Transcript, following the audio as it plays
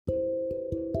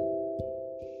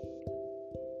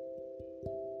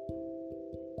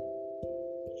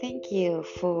Thank you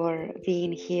for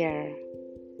being here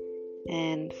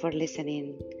and for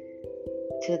listening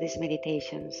to these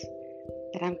meditations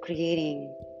that I'm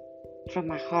creating from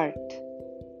my heart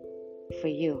for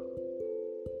you.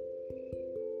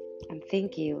 And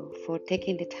thank you for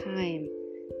taking the time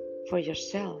for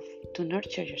yourself to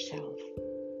nurture yourself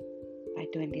by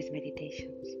doing these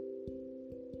meditations.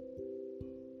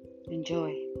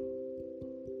 Enjoy.